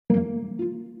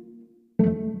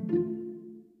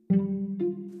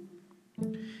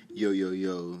Yo, yo,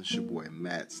 yo, it's your boy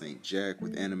Matt St. Jack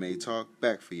with Anime Talk,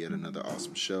 back for yet another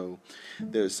awesome show.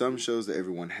 There are some shows that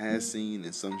everyone has seen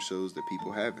and some shows that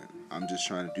people haven't. I'm just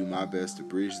trying to do my best to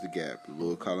bridge the gap, a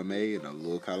little column A and a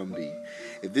little column B.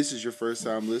 If this is your first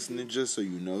time listening, just so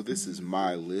you know, this is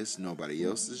my list, nobody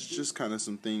else's, just kind of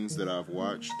some things that I've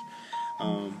watched.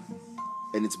 And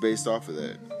it's based off of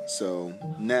that. So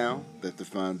now that the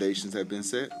foundations have been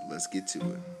set, let's get to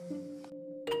it.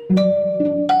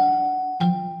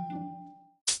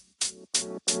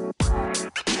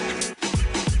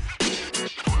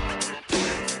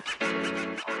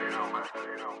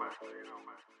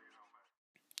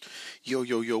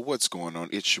 Yo, what's going on?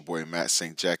 It's your boy Matt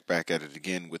St. Jack back at it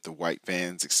again with the white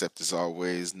Vans, except as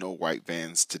always, no white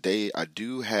Vans. Today I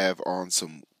do have on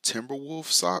some Timberwolf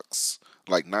socks.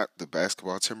 Like not the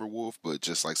basketball Timberwolf, but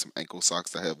just like some ankle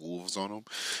socks that have wolves on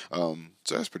them.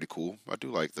 So that's pretty cool. I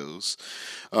do like those.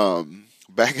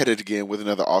 Back at it again with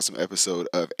another awesome episode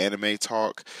of Anime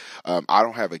Talk. I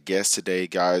don't have a guest today,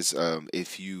 guys.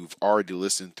 If you've already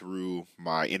listened through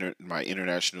my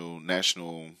international,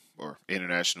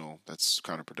 that's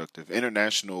kind of productive,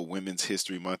 International Women's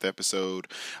History Month episode.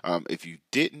 If you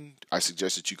didn't, I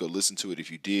suggest that you go listen to it.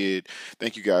 If you did,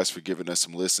 thank you guys for giving us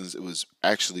some listens. It was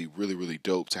actually really, really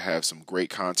dope to have some great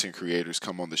content creators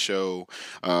come on the show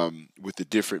with the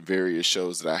different various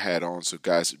shows that I had on. So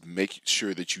guys, make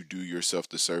sure that you do yourself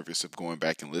the service of going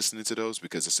back and listening to those,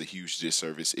 because it's a huge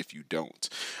disservice if you don't.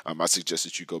 I suggest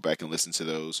that you go back and listen to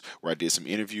those where I did some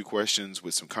interview questions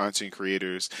with some content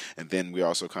creators, and then we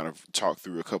also kind of talk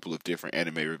through a couple of different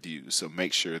anime reviews, so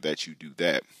make sure that you do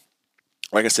that.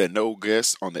 Like I said, no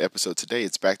guests on the episode today.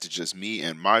 It's back to just me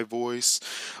and my voice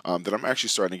that I'm actually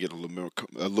starting to get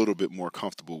a little bit more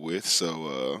comfortable with.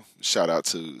 So shout out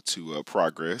to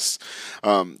Progress.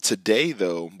 Today,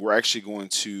 though, we're actually going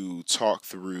to talk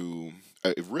through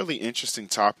a really interesting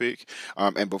topic.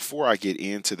 And before I get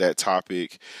into that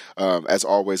topic, as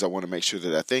always, I want to make sure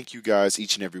that I thank you guys,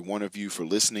 each and every one of you, for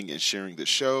listening and sharing the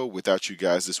show. Without you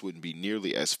guys, this wouldn't be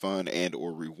nearly as fun and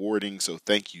or rewarding. So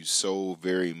thank you so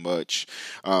very much.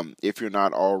 If you're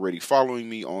not already following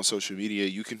me on social media,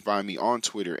 you can find me on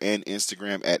Twitter and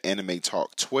Instagram at Anime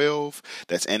Talk 12.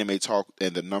 That's Anime Talk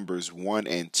and the numbers 1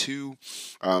 and 2.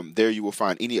 There you will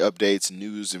find any updates,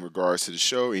 news in regards to the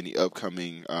show, any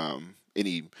upcoming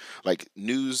any like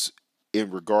news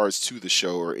in regards to the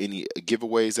show, or any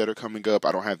giveaways that are coming up.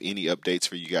 I don't have any updates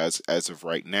for you guys as of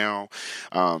right now.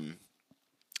 And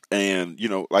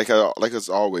like as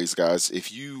always, guys, if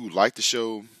you like the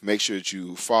show, make sure that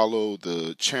you follow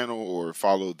the channel or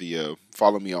follow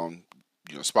me on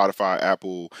Spotify,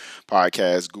 Apple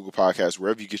Podcasts, Google Podcasts,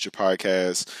 wherever you get your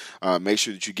podcasts. Make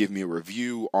sure that you give me a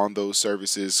review on those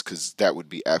services, because that would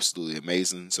be absolutely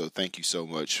amazing. So thank you so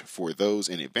much for those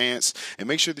in advance, and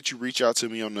make sure that you reach out to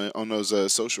me on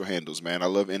those social handles, man. I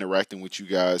love interacting with you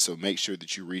guys, so make sure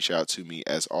that you reach out to me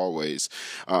as always.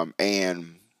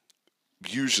 And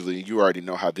usually, you already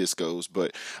know how this goes,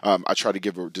 but I try to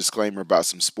give a disclaimer about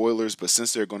some spoilers. But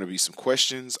since there are going to be some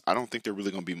questions, I don't think there are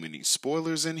really going to be many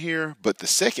spoilers in here, but the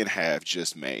second half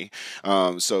just may.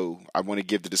 So I want to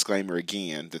give the disclaimer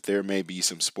again that there may be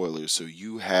some spoilers, so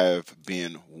you have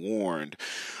been warned.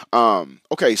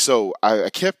 Okay, so I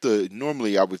kept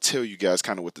normally I would tell you guys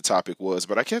kind of what the topic was,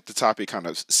 but I kept the topic kind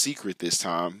of secret this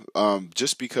time,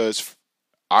 just because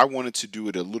I wanted to do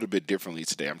it a little bit differently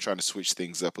today. I'm trying to switch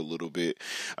things up a little bit.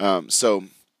 So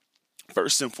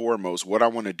first and foremost, what I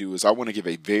want to do is I want to give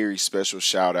a very special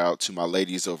shout out to my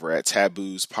ladies over at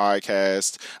Taboo's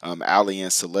podcast, Allie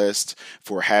and Celeste,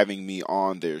 for having me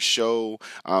on their show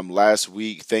last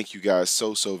week. Thank you guys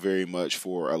so very much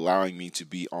for allowing me to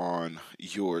be on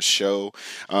your show.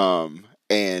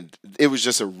 And it was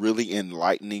just a really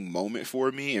enlightening moment for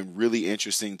me, and really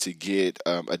interesting to get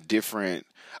a different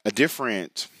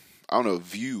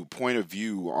point of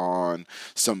view on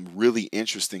some really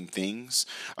interesting things.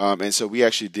 And so we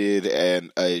actually did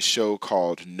a show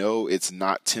called No, It's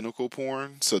Not Tentacle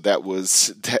Porn. So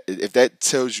if that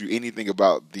tells you anything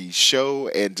about the show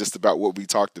and just about what we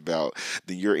talked about,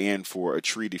 then you're in for a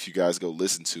treat if you guys go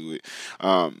listen to it.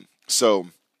 So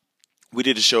we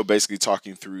did a show basically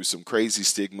talking through some crazy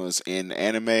stigmas in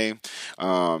anime,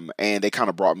 and they kind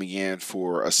of brought me in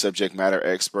for a subject matter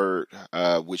expert,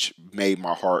 which made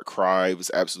my heart cry. It was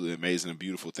absolutely amazing and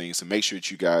beautiful thing. So make sure that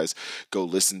you guys go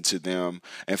listen to them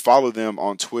and follow them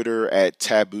on Twitter at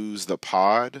Taboos the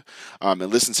Pod, and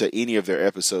listen to any of their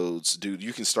episodes. Dude,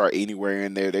 you can start anywhere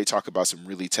in there. They talk about some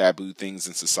really taboo things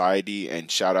in society, and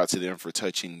shout out to them for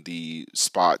touching the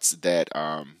spots that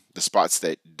the spots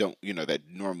that don't, that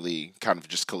normally kind of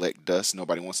just collect dust.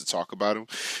 Nobody wants to talk about them.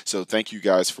 So thank you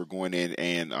guys for going in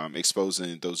and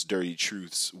exposing those dirty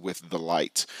truths with the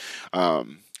light.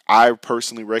 I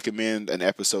personally recommend an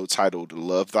episode titled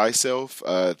 "Love Thyself"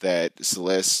 that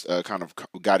Celeste kind of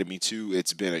guided me to.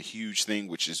 It's been a huge thing,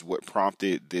 which is what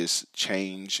prompted this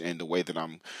change and the way that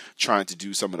I'm trying to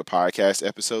do some of the podcast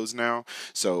episodes now.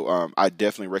 So I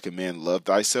definitely recommend "Love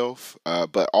Thyself,"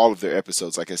 but all of their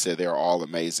episodes, like I said, they're all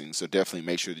amazing. So definitely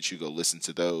make sure that you go listen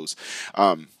to those.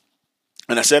 And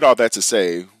I said all that to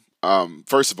say,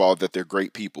 first of all, that they're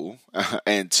great people,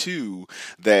 and two,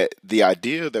 that the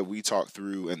idea that we talked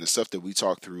through and the stuff that we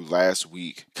talked through last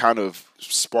week kind of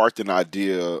sparked an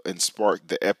idea and sparked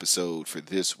the episode for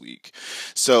this week.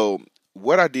 So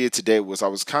what I did today was I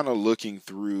was kind of looking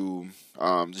through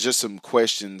just some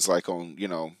questions, like on,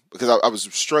 because I was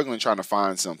struggling trying to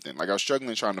find something. Like I was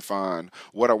struggling trying to find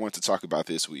what I want to talk about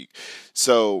this week.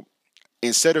 So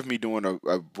instead of me doing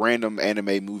a random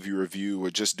anime movie review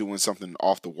or just doing something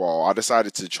off the wall, I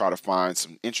decided to try to find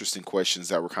some interesting questions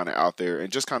that were kind of out there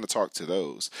and just kind of talk to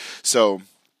those. So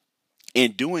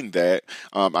in doing that,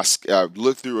 I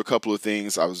looked through a couple of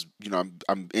things. I was,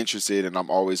 I'm interested, and I'm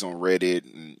always on Reddit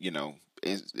and,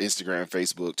 Instagram,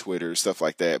 Facebook, Twitter, stuff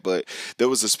like that. But there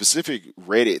was a specific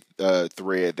Reddit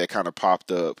thread that kind of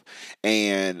popped up,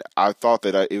 and I thought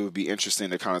that it would be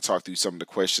interesting to kind of talk through some of the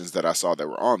questions that I saw that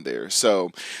were on there. So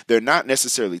they're not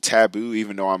necessarily taboo,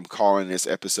 even though I'm calling this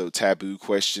episode "Taboo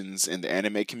Questions in the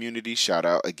Anime Community." Shout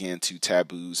out again to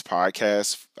Taboo's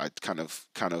podcast. I kind of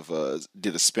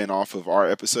did a spin-off of our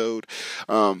episode,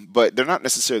 but they're not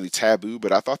necessarily taboo,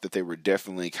 but I thought that they were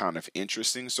definitely kind of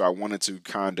interesting, so I wanted to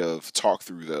kind of talk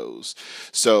through those.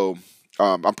 So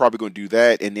I'm probably going to do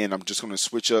that, and then I'm just going to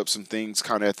switch up some things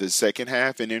kind of at the second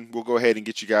half, and then we'll go ahead and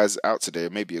get you guys out today.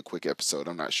 Maybe a quick episode,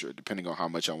 I'm not sure, depending on how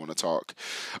much I want to talk.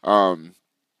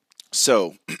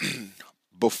 So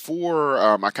before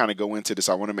I kind of go into this,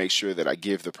 I want to make sure that I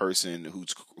give the person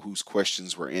whose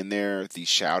questions were in there the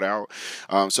shout out.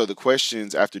 So the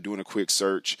questions, after doing a quick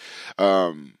search,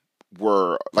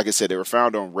 were, like I said, they were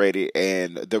found on Reddit,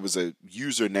 and there was a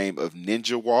username of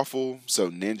Ninja Waffle, so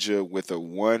Ninja with a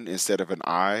 1 instead of an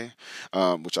I,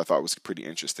 which I thought was pretty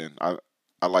interesting. I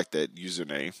like that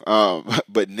username.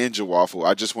 But Ninja Waffle,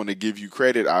 I just want to give you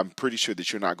credit. I'm pretty sure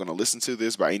that you're not going to listen to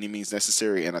this by any means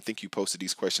necessary, and I think you posted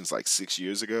these questions like 6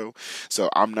 years ago, so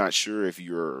I'm not sure if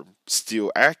you're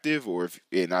still active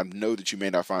and I know that you may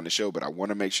not find the show, but I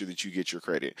want to make sure that you get your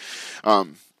credit.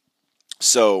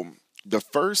 So the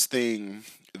first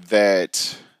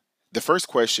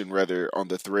question rather on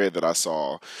the thread that I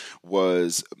saw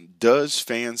was, does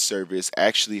fan service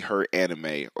actually hurt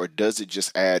anime, or does it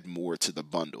just add more to the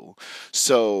bundle?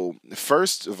 So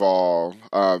first of all,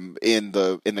 in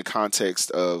the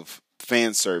context of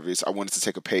fan service, I wanted to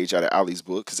take a page out of Ali's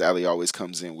book, because Ali always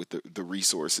comes in with the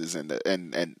resources,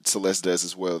 and Celeste does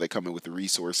as well. They come in with the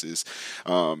resources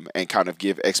and kind of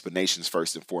give explanations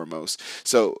first and foremost.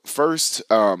 So first,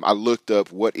 I looked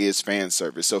up what is fan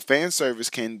service. So fan service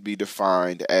can be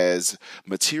defined as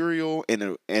material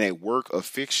in a work of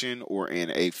fiction or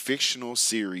in a fictional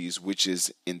series which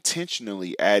is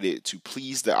intentionally added to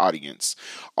please the audience,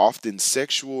 often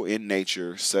sexual in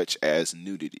nature, such as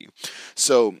nudity.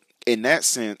 So in that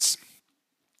sense,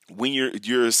 when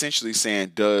you're essentially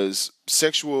saying, does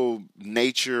sexual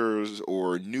nature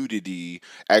or nudity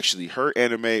actually hurt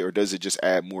anime, or does it just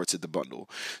add more to the bundle?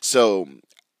 So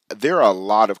there are a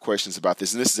lot of questions about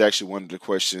this, and this is actually one of the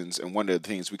questions and one of the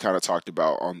things we kind of talked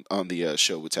about on the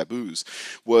show with Taboos,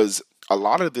 was a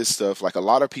lot of this stuff. Like, a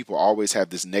lot of people always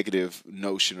have this negative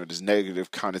notion or this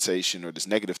negative connotation or this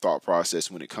negative thought process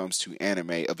when it comes to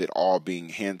anime, of it all being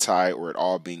hentai, or it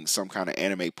all being some kind of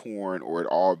anime porn, or it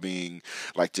all being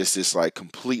like just this like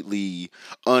completely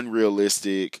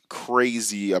unrealistic,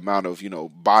 crazy amount of,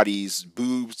 bodies,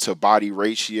 boobs to body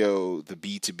ratio, the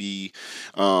B to B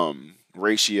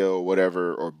ratio,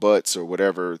 whatever, or butts or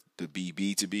whatever, the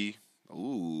BB to B.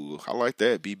 Ooh, I like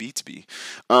that, BB to B.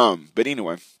 But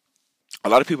anyway, a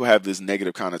lot of people have this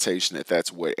negative connotation that that's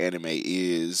what anime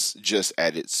is, just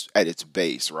at its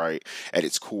base, right? At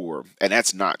its core. And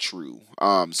that's not true.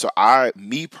 So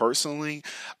me personally,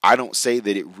 I don't say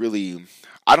that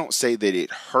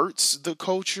it hurts the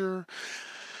culture.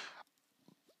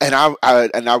 And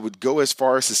I would go as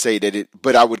far as to say that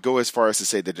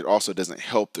it also doesn't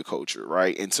help the culture,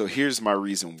 right? And so here's my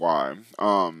reason why.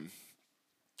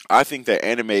 I think that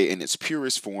anime in its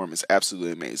purest form is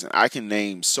absolutely amazing. I can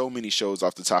name so many shows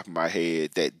off the top of my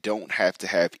head that don't have to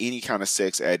have any kind of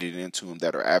sex added into them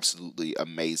that are absolutely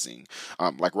amazing.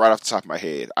 Like right off the top of my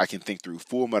head, I can think through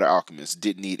Full Metal Alchemist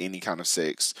didn't need any kind of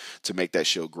sex to make that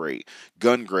show great.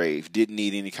 Gungrave didn't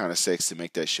need any kind of sex to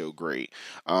make that show great.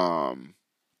 Um,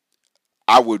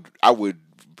 I would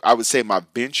say my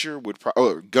venture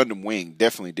or Gundam Wing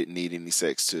definitely didn't need any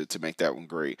sex to make that one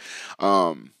great.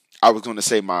 Um, I was going to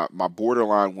say my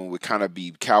borderline one would kind of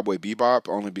be Cowboy Bebop,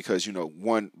 only because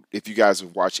one, if you guys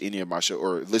have watched any of my show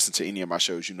or listened to any of my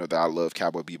shows, you know that I love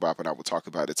Cowboy Bebop and I will talk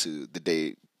about it to the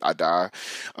day I die.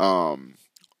 Um,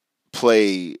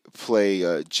 play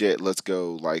Jet Let's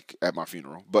Go like at my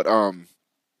funeral, but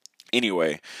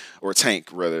anyway, or Tank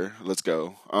rather. Let's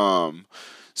go.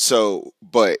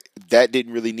 But that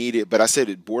didn't really need it. But I said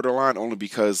it borderline only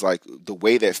because like the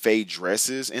way that Faye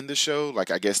dresses in the show,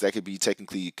 like I guess that could be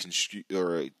technically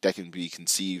or that can be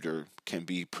conceived or can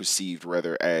be perceived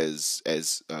rather as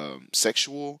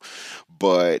sexual,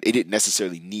 but it didn't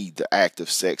necessarily need the act of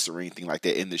sex or anything like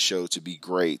that in the show to be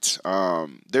great.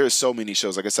 There are so many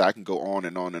shows, like I said, I can go on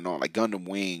and on and on, like Gundam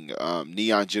Wing,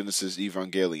 Neon Genesis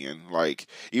Evangelion. Like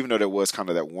even though there was kind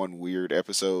of that one weird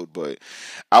episode, but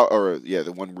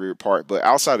the one weird part, but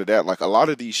outside of that, like a lot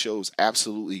of these shows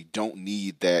absolutely don't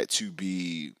need that to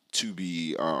be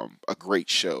a great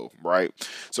show, right?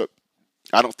 So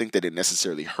I don't think that it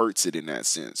necessarily hurts it in that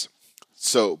sense.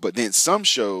 So, but then some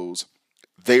shows,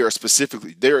 there are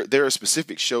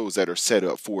specific shows that are set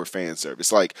up for fan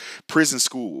service. Like Prison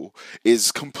School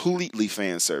is completely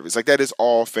fan service. Like that is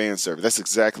all fan service. That's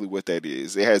exactly what that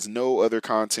is. It has no other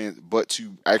content but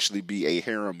to actually be a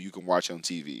harem you can watch on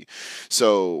TV.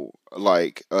 So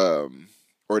like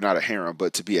or not a harem,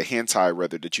 but to be a hentai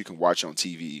rather that you can watch on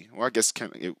TV. Well, I guess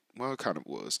it kind of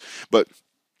was, but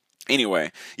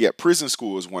anyway, yeah, Prison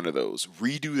School is one of those.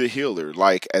 Redo the Healer,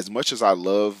 like as much as I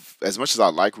like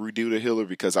Redo the Healer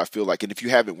because I feel like, and if you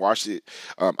haven't watched it,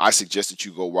 I suggest that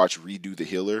you go watch Redo the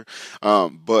Healer.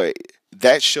 But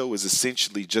that show is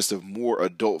essentially just a more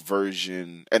adult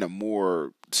version and a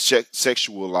more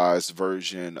sexualized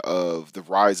version of the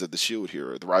Rise of the Shield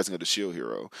Hero, the Rising of the Shield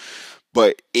Hero,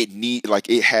 but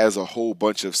it has a whole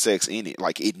bunch of sex in it.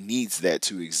 Like it needs that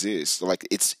to exist. Like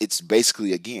it's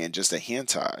basically again just a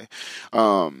hentai.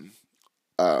 Um,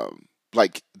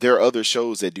 like there are other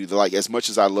shows that do like as much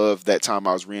as I love that time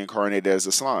I was reincarnated as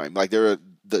a slime. Like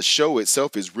the show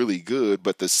itself is really good,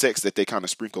 but the sex that they kind of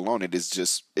sprinkle on it is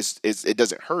just it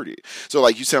doesn't hurt it. So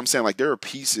like you see, what I'm saying like there are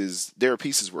pieces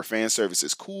where fan service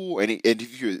is cool, and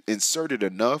if you insert it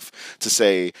enough to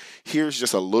say here's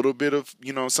just a little bit of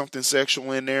something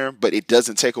sexual in there, but it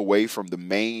doesn't take away from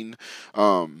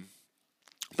um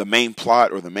the main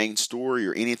plot or the main story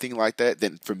or anything like that,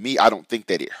 then for me, I don't think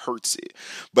that it hurts it.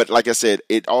 But like I said,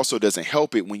 it also doesn't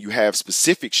help it when you have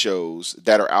specific shows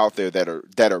that are out there that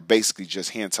are basically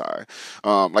just hentai.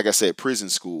 Like I said, Prison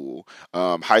School,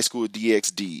 High School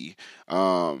DxD,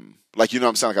 like what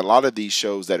I'm saying, like a lot of these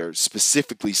shows that are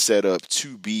specifically set up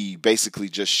to be basically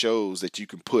just shows that you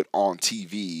can put on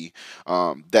TV,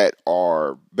 that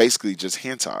are basically just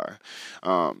hentai.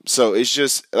 So it's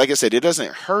just like I said, it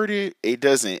doesn't hurt it, it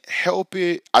doesn't help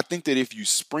it. I think that if you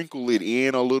sprinkle it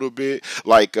in a little bit,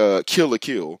 like Kill la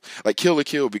Kill,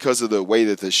 because of the way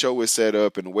that the show is set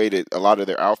up and the way that a lot of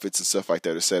their outfits and stuff like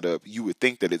that are set up, you would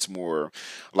think that it's more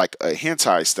like a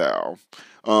hentai style.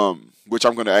 Which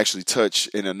I'm going to actually touch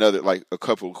in like a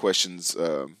couple of questions,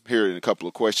 here in a couple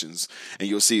of questions, and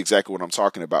you'll see exactly what I'm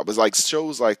talking about. But like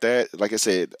shows like that, like I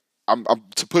said, I'm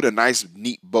to put a nice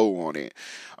neat bow on it.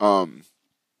 Um,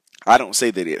 I don't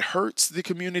say that it hurts the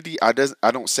community. I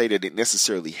don't say that it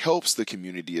necessarily helps the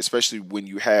community, especially when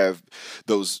you have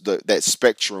that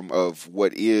spectrum of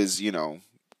what is,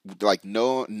 like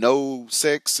no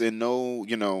sex and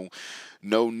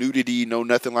no nudity, no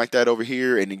nothing like that over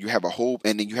here, and then you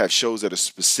have shows that are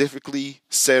specifically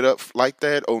set up like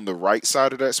that on the right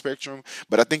side of that spectrum.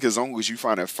 But I think as long as you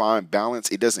find a fine balance,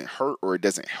 it doesn't hurt or it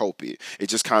doesn't help it. It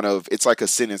just kind of it's like a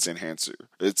sentence enhancer.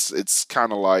 It's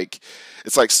kind of like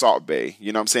it's like Salt Bay.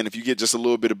 You know what I'm saying? If you get just a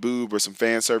little bit of boob or some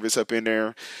fan service up in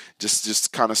there,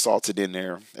 just kind of salt it in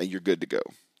there, and you're good to go.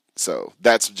 So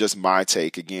that's just my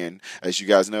take. Again, as you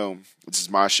guys know, this is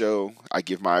my show. I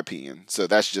give my opinion. So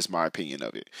that's just my opinion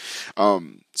of it.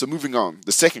 So moving on.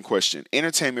 The second question,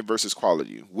 entertainment versus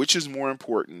quality. Which is more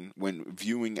important when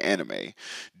viewing anime?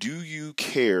 Do you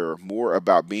care more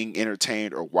about being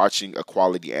entertained or watching a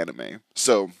quality anime?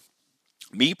 So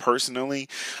me personally,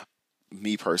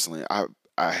 I'm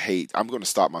going to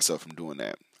stop myself from doing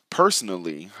that.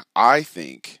 Personally, I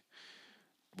think,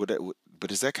 but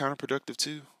is that counterproductive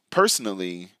too?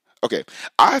 personally, okay,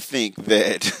 I think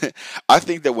that I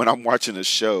think that when I'm watching a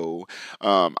show,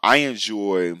 I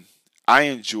enjoy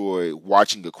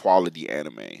watching a quality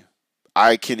anime.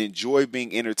 I can enjoy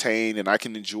being entertained, and I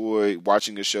can enjoy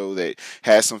watching a show that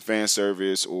has some fan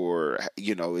service, or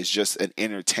is just an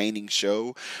entertaining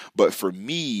show. But for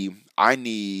me, I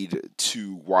need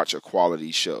to watch a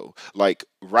quality show. Like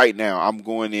right now, I'm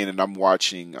going in and I'm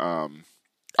watching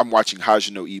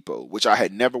Hajime no Ippo, which I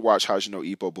had never watched Hajime no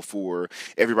Ippo before.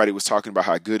 Everybody was talking about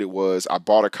how good it was. I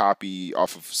bought a copy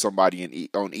off of somebody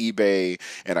on eBay,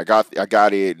 and I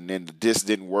got it, and then the disc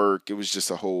didn't work. It was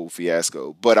just a whole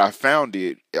fiasco. But I found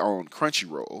it on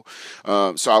Crunchyroll,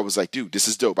 so I was like, dude, this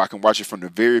is dope. I can watch it from the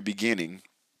very beginning.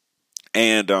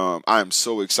 And I'm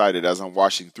so excited as I'm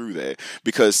watching through that,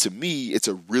 because to me, it's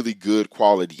a really good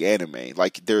quality anime.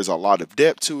 Like, there's a lot of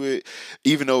depth to it,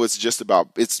 even though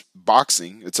it's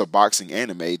boxing. It's a boxing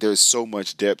anime. There's so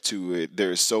much depth to it.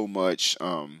 There's so much.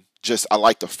 Just I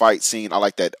like the fight scene. I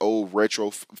like that old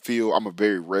retro feel. I'm a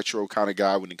very retro kind of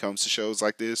guy when it comes to shows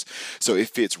like this, so it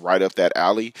fits right up that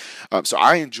alley. So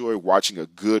I enjoy watching a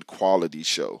good quality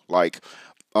show. Like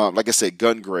I said,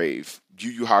 Gungrave, Yu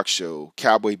Yu Hakusho,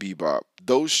 Cowboy Bebop.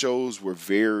 Those shows were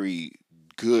very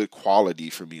good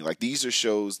quality for me. Like, these are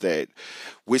shows that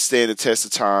withstand the test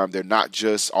of time. They're not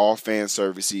just all fan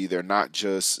servicey. They're not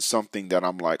just something that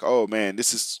I'm like, oh man,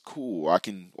 this is cool. I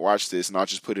can watch this and I'll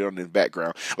just put it on in the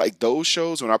background. Like, those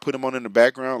shows, when I put them on in the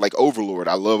background, like Overlord.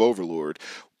 I love Overlord.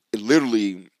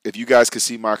 Literally, if you guys could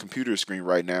see my computer screen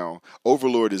right now,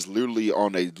 Overlord is literally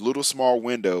on a little small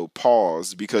window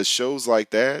paused, because shows like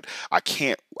that, I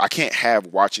can't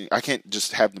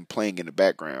just have them playing in the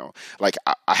background. Like,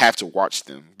 I have to watch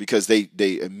them, because they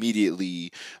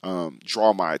immediately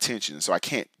draw my attention, so I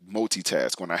can't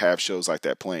multitask when I have shows like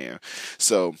that playing.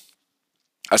 So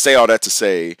I say all that to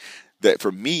say that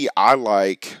for me, I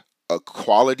like a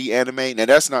quality anime. Now,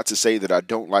 that's not to say that I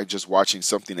don't like just watching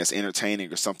something that's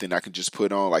entertaining or something I can just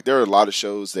put on. Like, there are a lot of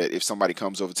shows that if somebody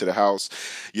comes over to the house,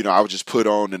 I would just put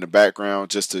on in the background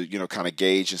just to, kind of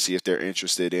gauge and see if they're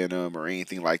interested in them or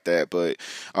anything like that. But,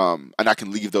 and I can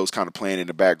leave those kind of playing in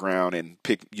the background and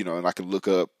pick, and I can look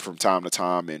up from time to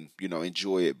time and,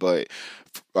 enjoy it. But,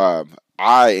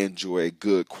 I enjoy a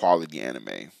good quality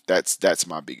anime. That's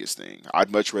my biggest thing. I'd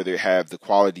much rather have the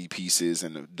quality pieces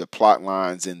and the plot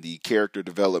lines and the character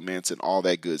developments and all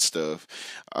that good stuff,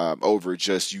 over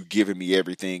just you giving me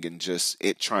everything and just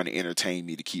it trying to entertain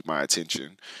me to keep my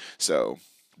attention. So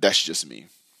that's just me.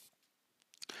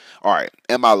 All right,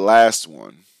 and my last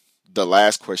one. The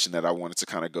last question that I wanted to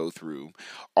kind of go through: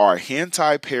 are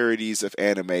hentai parodies of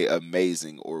anime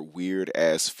amazing or weird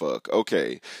as fuck?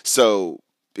 Okay, so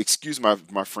excuse my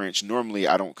French. Normally,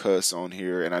 I don't cuss on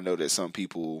here, and I know that some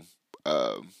people,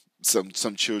 some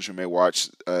children may watch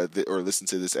or listen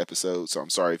to this episode. So I'm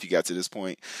sorry if you got to this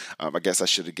point. I guess I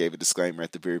should have gave a disclaimer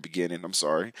at the very beginning. I'm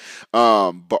sorry.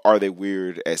 But are they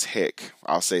weird as heck?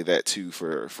 I'll say that too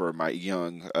for my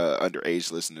young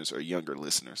underage listeners or younger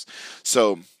listeners.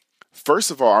 So first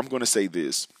of all, I'm going to say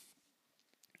this: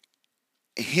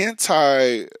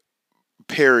 hentai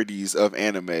parodies of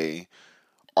anime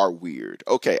are weird.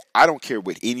 Okay, I don't care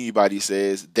what anybody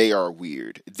says, they are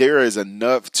weird. There is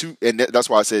enough to, and that's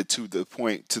why I said to the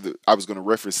point, I was going to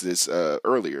reference this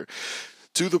earlier,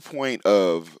 to the point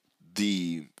of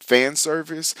the fan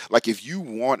service. Like, if you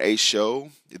want a show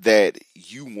that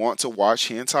you want to watch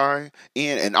hentai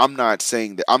in, and I'm not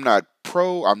saying that I'm not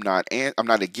pro, I'm not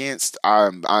against. I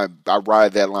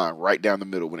ride that line right down the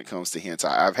middle when it comes to hentai.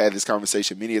 I've had this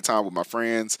conversation many a time with my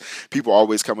friends. People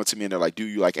always come up to me and they're like, "Do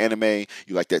you like anime?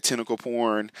 You like that tentacle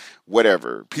porn?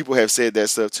 Whatever." People have said that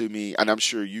stuff to me, and I'm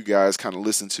sure you guys kind of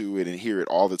listen to it and hear it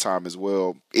all the time as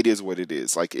well. It is what it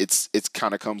is. Like, it's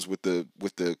kind of comes with the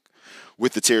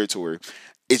territory.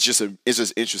 It's just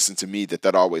interesting to me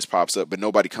that always pops up, but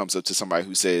nobody comes up to somebody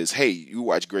who says, "Hey, you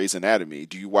watch Grey's Anatomy?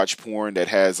 Do you watch porn that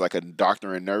has like a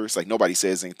doctor and nurse?" Like, nobody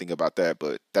says anything about that,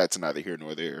 but that's neither here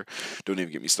nor there. Don't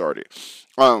even get me started.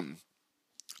 Um,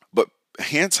 but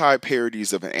hentai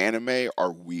parodies of an anime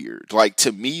are weird. Like,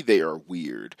 to me, they are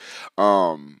weird.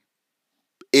 Um,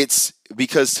 it's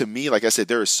because, to me, like I said,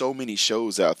 there are so many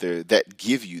shows out there that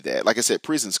give you that. Like I said,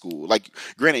 Prison School. Like,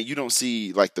 granted, you don't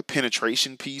see like the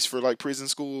penetration piece for like Prison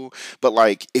School, but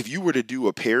like, if you were to do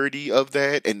a parody of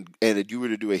that, and if you were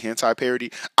to do a hentai parody,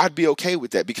 I'd be okay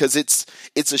with that, because it's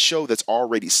a show that's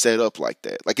already set up like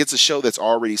that. Like, it's a show that's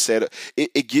already set up.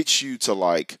 It gets you to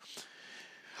like,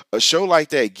 a show like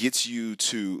that gets you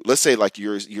to, let's say like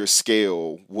your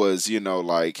scale was,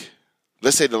 like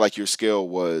let's say that like your scale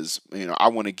was, I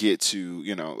want to get to,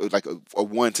 like a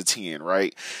 1 to 10,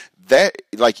 right? That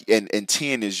like, and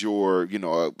 10 is your,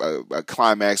 a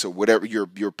climax or whatever,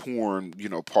 your porn,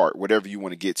 part, whatever you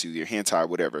want to get to, your hentai,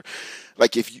 whatever.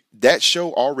 Like if that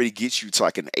show already gets you to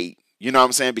like an 8, you know what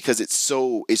I'm saying? Because it's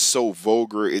so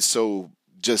vulgar, it's so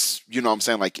just, what I'm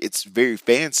saying, like it's very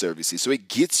fan servicey, so it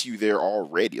gets you there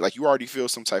already. Like you already feel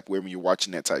some type of way when you're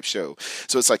watching that type show.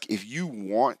 So it's like if you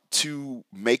want to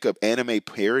make an anime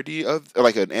parody of,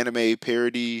 like an anime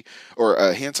parody or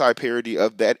a hentai parody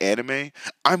of that anime,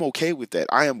 I'm okay with that.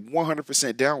 I am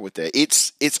 100% down with that.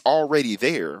 It's already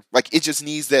there. Like it just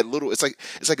needs that little. It's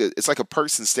like a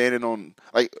person standing on,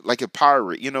 like a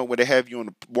pirate. When they have you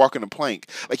on walking a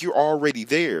plank. Like you're already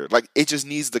there. Like it just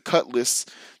needs the cutlass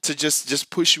to just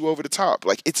push you over the top.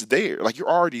 Like it's there. Like you're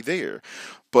already there.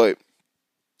 But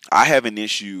I have an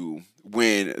issue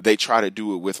when they try to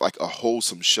do it with like a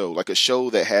wholesome show, like a show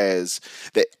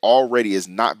that already is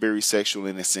not very sexual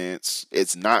in a sense.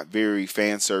 It's not very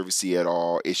fan servicey at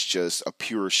all. It's just a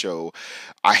pure show.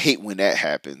 I hate when that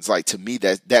happens. Like to me,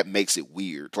 that makes it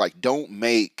weird. Like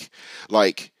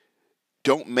like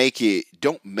don't make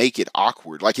it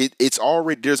awkward. Like it's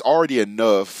already, there's already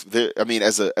enough there. I mean,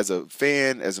 as a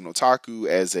fan, as an otaku,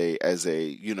 as a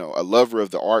a lover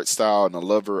of the art style and a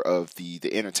lover of the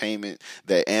entertainment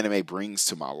that anime brings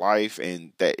to my life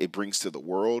and that it brings to the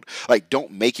world. Like don't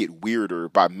make it weirder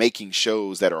by making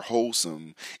shows that are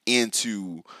wholesome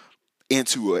into a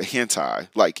hentai.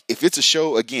 Like if it's a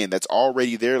show again that's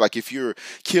already there, like if you're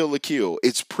Kill la Kill,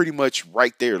 it's pretty much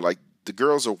right there. Like the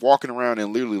girls are walking around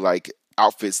in literally like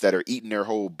outfits that are eating their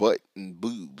whole butt and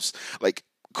boobs. Like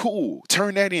cool,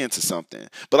 turn that into something.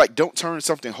 But like don't turn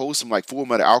something wholesome like Full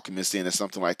Metal Alchemist into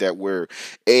something like that where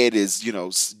Ed is,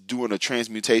 doing a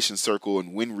transmutation circle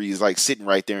and Winry is like sitting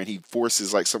right there and he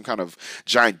forces like some kind of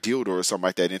giant dildo or something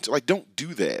like that into, like don't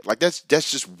do that. Like that's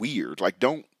just weird. Like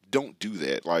don't do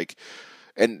that. Like,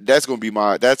 and that's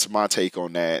my take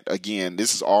on that. Again,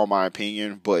 this is all my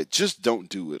opinion, but just don't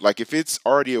do it. Like if it's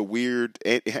already a weird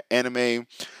anime,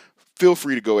 feel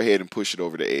free to go ahead and push it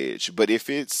over the edge. But if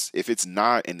it's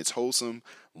not and it's wholesome,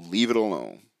 leave it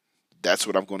alone. That's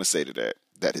what I'm going to say to that.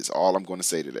 That is all I'm going to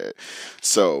say to that.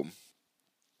 So,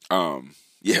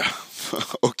 yeah.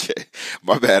 Okay.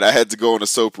 My bad. I had to go on a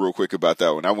soap real quick about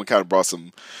that one. That one kind of brought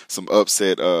some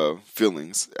upset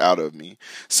feelings out of me.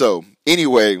 So,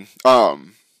 anyway,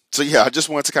 so yeah, I just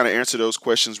wanted to kind of answer those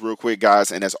questions real quick, guys.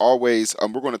 And as always,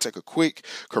 we're going to take a quick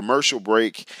commercial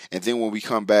break, and then when we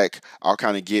come back, I'll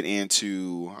kind of get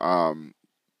into kind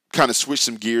of switch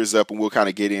some gears up, and we'll kind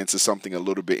of get into something a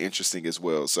little bit interesting as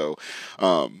well. So,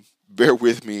 bear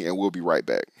with me, and we'll be right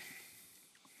back.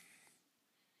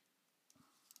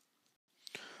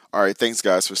 All right, thanks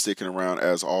guys for sticking around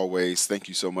as always. Thank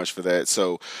you so much for that.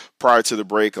 So, prior to the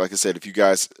break, like I said, if you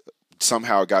guys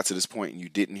somehow got to this point and you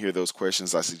didn't hear those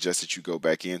questions, I suggest that you go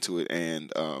back into it and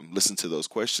listen to those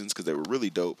questions because they were really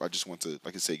dope. I just want to,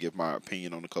 like I said, give my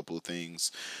opinion on a couple of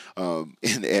things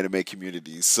in the anime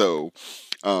community. So,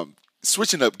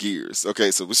 switching up gears.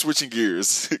 Okay, so we're switching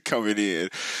gears coming in.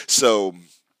 So,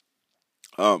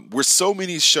 we're so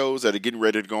many shows that are getting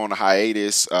ready to go on a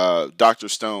hiatus. Doctor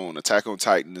Stone, Attack on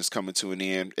Titan is coming to an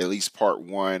end, at least part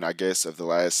one, I guess, of the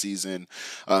last season.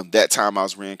 That time I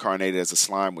was reincarnated as a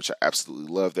slime, which I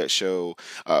absolutely love that show.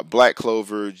 Black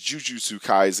Clover, Jujutsu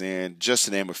Kaisen, just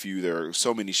to name a few. There are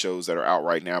so many shows that are out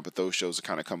right now, but those shows are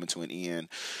kind of coming to an end.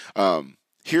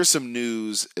 Here's some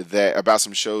news about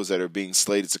some shows that are being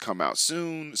slated to come out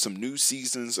soon. Some new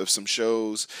seasons of some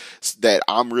shows that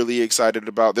I'm really excited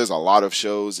about. There's a lot of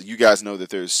shows. You guys know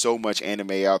that there's so much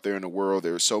anime out there in the world.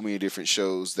 There are so many different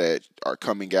shows that are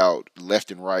coming out left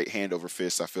and right, hand over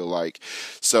fist, I feel like.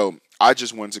 So I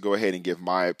just wanted to go ahead and give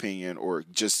my opinion or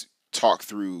just talk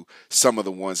through some of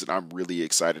the ones that I'm really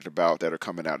excited about that are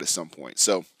coming out at some point.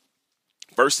 So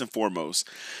first and foremost,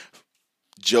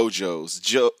 JoJo's.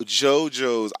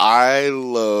 I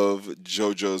love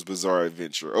JoJo's Bizarre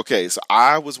Adventure. Okay, so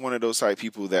I was one of those type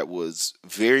people that was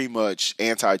very much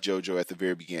anti JoJo at the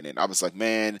very beginning. I was like,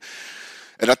 man,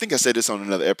 and I think I said this on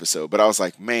another episode, but I was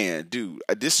like, man, dude,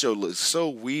 this show looks so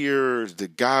weird. The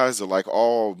guys are like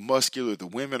all muscular. The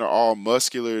women are all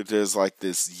muscular. There's like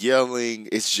this yelling.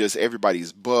 It's just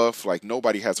everybody's buff. Like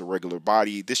nobody has a regular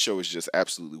body. This show is just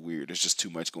absolutely weird. There's just too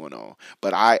much going on.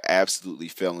 But I absolutely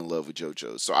fell in love with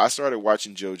JoJo's. So I started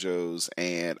watching JoJo's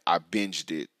and I binged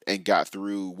it and got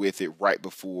through with it right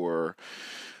before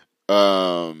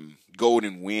Golden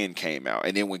Wind came out.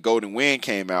 And then when Golden Wind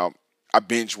came out, I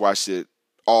binge watched it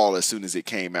all as soon as it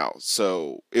came out.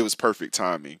 So it was perfect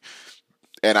timing.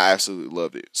 And I absolutely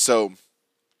loved it. So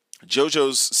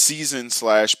JoJo's season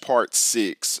slash part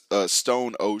six,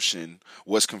 Stone Ocean,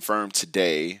 was confirmed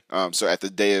today. So at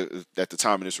the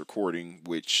time of this recording,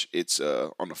 which it's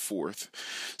on the 4th,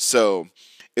 so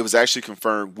it was actually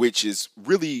confirmed, which is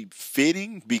really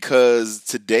fitting because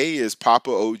today is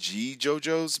Papa OG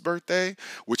JoJo's birthday,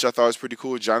 which I thought was pretty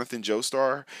cool. Jonathan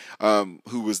Joestar,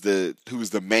 who was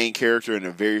the main character in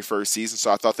the very first season,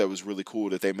 so I thought that was really cool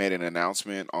that they made an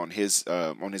announcement on his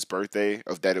birthday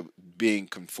of that being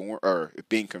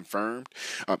being confirmed.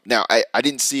 Now, I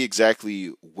didn't see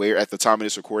exactly where at the time of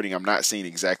this recording. I'm not seeing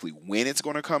exactly when it's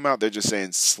going to come out. They're just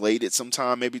saying slated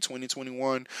sometime, maybe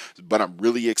 2021. But I'm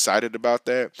really excited about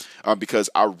that because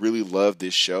I really love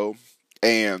this show.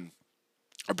 And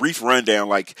a brief rundown,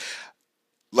 like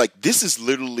this is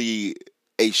literally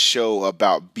a show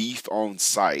about beef on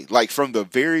site. Like from the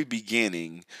very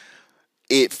beginning,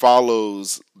 it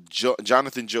follows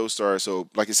Jonathan Joestar. So,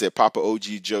 like I said, Papa OG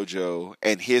JoJo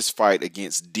and his fight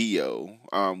against Dio,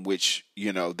 which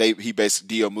he basically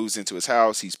Dio moves into his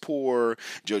house. He's poor.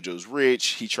 JoJo's rich.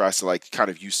 He tries to like kind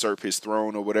of usurp his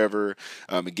throne or whatever,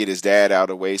 and get his dad out of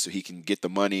the way so he can get the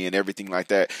money and everything like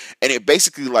that. And it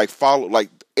basically like followed like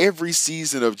every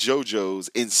season of JoJo's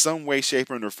in some way, shape,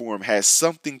 or form has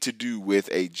something to do with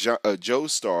a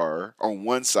Joestar on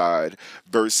one side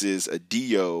versus a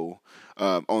Dio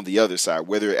on the other side,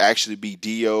 whether it actually be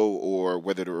Dio or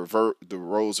whether the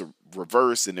roles are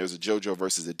reversed and there's a JoJo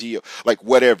versus a Dio, like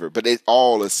whatever. But it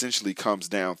all essentially comes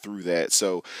down through that.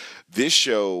 So this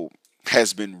show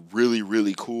has been really,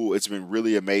 really cool. It's been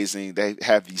really amazing. They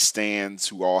have these stands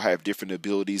who all have different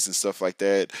abilities and stuff like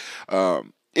that.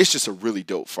 It's just a really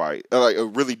dope fight, like a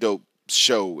really dope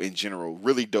show in general.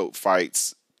 Really dope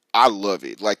fights. I love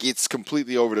it. Like it's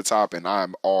completely over the top, and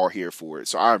I'm all here for it.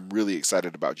 So I'm really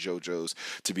excited about JoJo's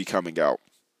to be coming out.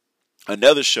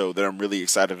 Another show that I'm really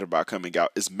excited about coming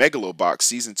out is Megalobox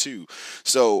season 2.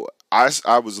 So I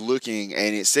was looking,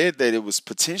 and it said that it was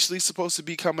potentially supposed to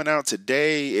be coming out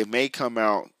today. It may come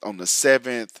out on the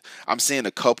 7th. I'm seeing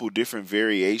a couple different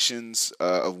variations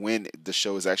of when the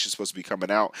show is actually supposed to be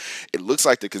coming out. It looks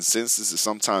like the consensus is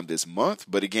sometime this month,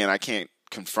 but again, I can't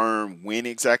confirm when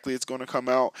exactly it's going to come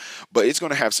out, but it's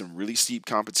going to have some really steep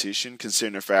competition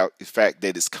considering the fact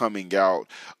that it's coming out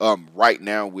right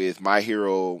now with My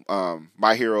Hero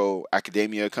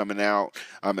Academia coming out,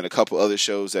 and a couple other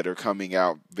shows that are coming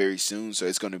out very soon. So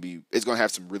it's going to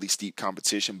have some really steep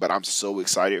competition, but I'm so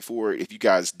excited for it. If you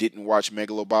guys didn't watch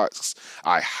Megalobox,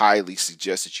 I highly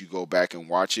suggest that you go back and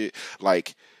watch it.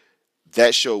 Like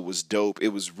that show was dope. It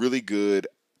was really good.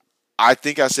 I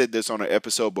think I said this on an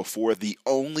episode before. The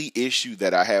only issue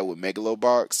that I had with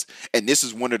Megalobox, and this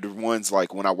is one of the ones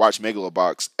like when I watched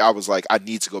Megalobox, I was like, I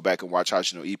need to go back and watch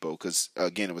Hashino Ippo because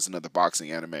again, it was another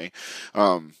boxing anime,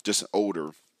 just older.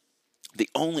 The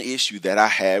only issue that I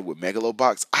had with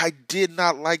Megalobox, I did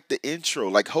not like the intro.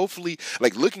 Like, hopefully,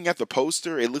 like looking at the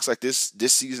poster, it looks like this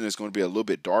season is going to be a little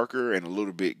bit darker and a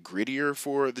little bit grittier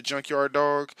for the Junkyard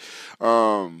Dog,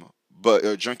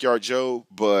 but Junkyard Joe,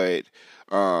 but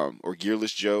or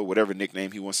Gearless Joe, whatever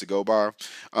nickname he wants to go by.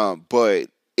 But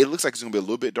it looks like it's gonna be a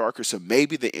little bit darker, so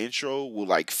maybe the intro will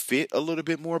like fit a little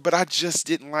bit more. But I just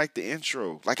didn't like the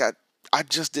intro. I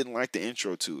just didn't like the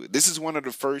intro to it. This is one of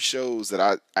the first shows that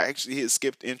I actually hit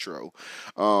skipped intro,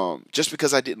 just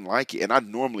because I didn't like it, and I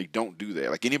normally don't do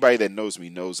that. Like anybody that knows me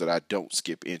knows that I don't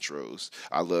skip intros.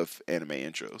 I love anime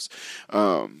intros.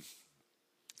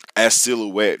 As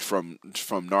Silhouette from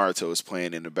Naruto is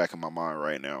playing in the back of my mind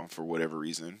right now for whatever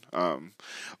reason.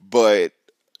 But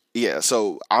yeah,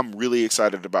 so I'm really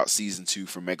excited about season 2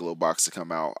 for Megalobox to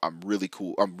come out. I'm really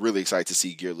excited to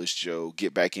see Gearless Joe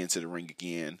get back into the ring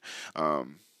again.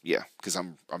 Yeah, because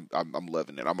I'm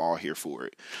loving it. I'm all here for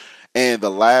it. And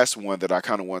the last one that I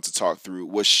kind of wanted to talk through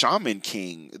was Shaman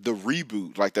King, the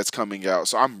reboot, like that's coming out.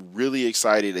 So I'm really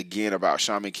excited again about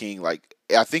Shaman King. Like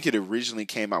I think it originally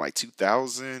came out like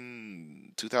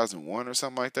 2001 or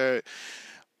something like that.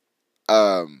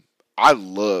 Um, I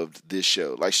loved this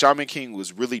show. Like Shaman King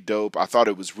was really dope. I thought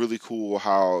it was really cool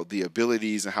how the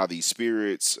abilities and how these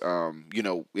spirits,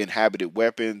 inhabited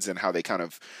weapons and how they kind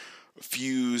of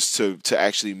fused to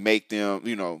actually make them,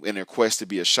 in their quest to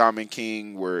be a Shaman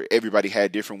King, where everybody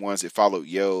had different ones. It followed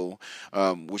Yo,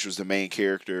 which was the main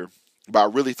character. But I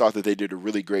really thought that they did a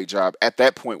really great job at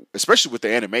that point, especially with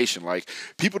the animation. Like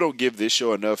people don't give this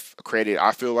show enough credit,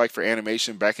 I feel like, for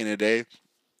animation back in the day,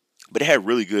 but it had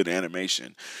really good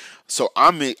animation. So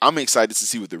I'm excited to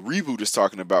see what the reboot is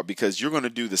talking about because you're going to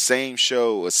do the same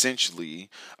show essentially,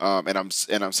 and I'm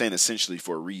saying essentially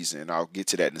for a reason. I'll get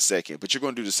to that in a second. But you're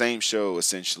going to do the same show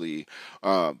essentially,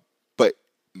 but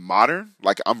modern,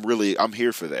 like I'm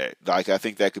here for that. Like I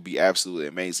think that could be absolutely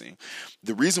amazing.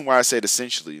 The reason why I said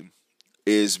essentially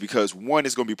is because one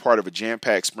is going to be part of a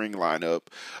jam-packed spring lineup,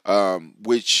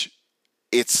 which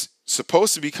it's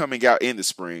supposed to be coming out in the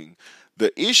spring.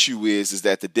 The issue is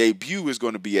that the debut is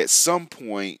going to be at some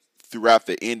point throughout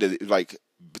the end of like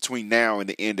between now and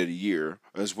the end of the year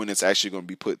is when it's actually going to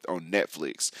be put on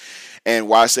Netflix. And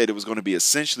why I said it was going to be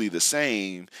essentially the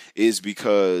same is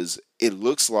because it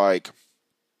looks like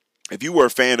if you were a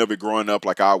fan of it growing up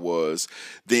like I was,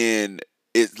 then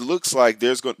it looks like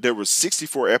there were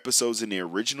 64 episodes in the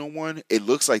original one. It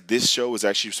looks like this show is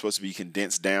actually supposed to be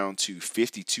condensed down to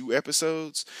 52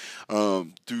 episodes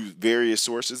through various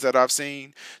sources that I've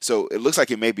seen. So it looks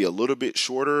like it may be a little bit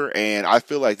shorter, and I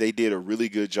feel like they did a really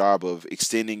good job of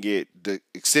extending the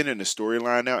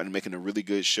storyline out and making a really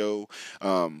good show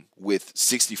with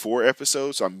 64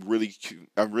 episodes. So I'm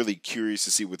really curious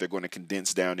to see what they're going to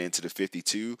condense down into the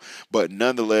 52. But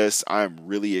nonetheless, I'm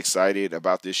really excited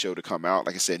about this show to come out.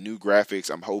 Like I said, new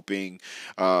graphics. I'm hoping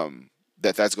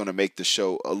that's going to make the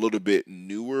show a little bit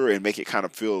newer and make it kind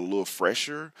of feel a little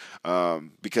fresher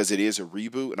because it is a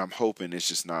reboot, and I'm hoping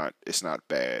it's not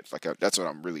bad. Like that's what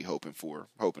I'm really hoping for.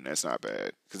 Hoping that's not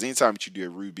bad, because anytime that you do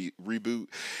a reboot,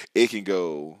 it can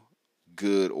go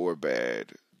good or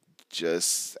bad.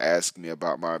 Just ask me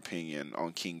about my opinion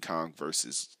on King Kong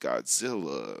versus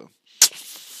Godzilla.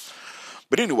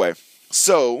 But anyway,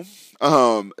 so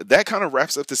that kind of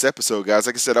wraps up this episode, guys.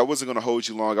 Like I said, I wasn't going to hold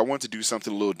you long. I wanted to do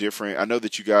something a little different. I know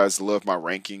that you guys love my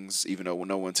rankings, even though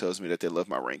no one tells me that they love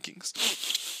my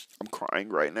rankings. I'm crying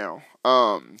right now.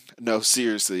 No,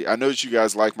 seriously. I know that you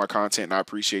guys like my content, and I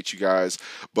appreciate you guys,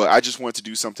 but I just want to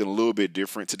do something a little bit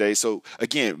different today. So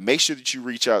again, make sure that you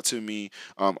reach out to me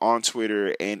on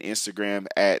Twitter and Instagram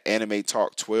at Anime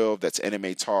Talk 12. That's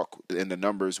Anime Talk and the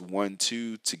numbers 1,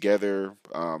 2 together,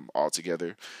 all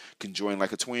together. Conjoined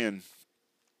like a twin.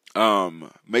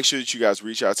 Make sure that you guys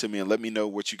reach out to me and let me know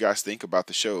what you guys think about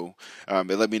the show. And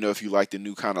let me know if you like the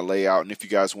new kind of layout, and if you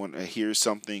guys want to hear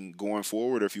something going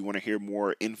forward, or if you want to hear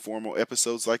more informal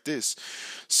episodes like this.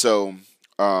 So,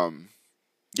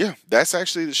 yeah, that's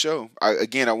actually the show. I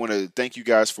want to thank you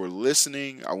guys for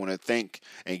listening. I want to thank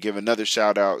and give another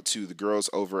shout out to the girls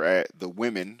over at the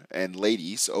women and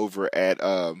ladies over at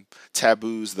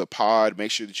Taboos the Pod.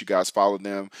 Make sure that you guys follow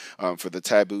them for the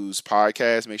Taboos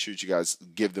podcast. Make sure that you guys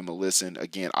give them a listen.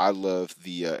 Again, I love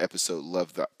the episode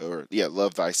Love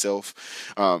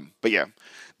Thyself. But yeah,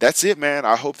 that's it, man.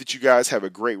 I hope that you guys have a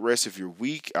great rest of your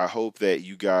week. I hope that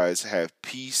you guys have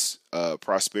peace,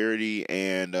 prosperity,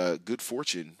 and good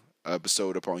fortune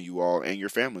bestowed upon you all and your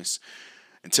families.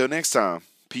 Until next time,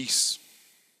 peace.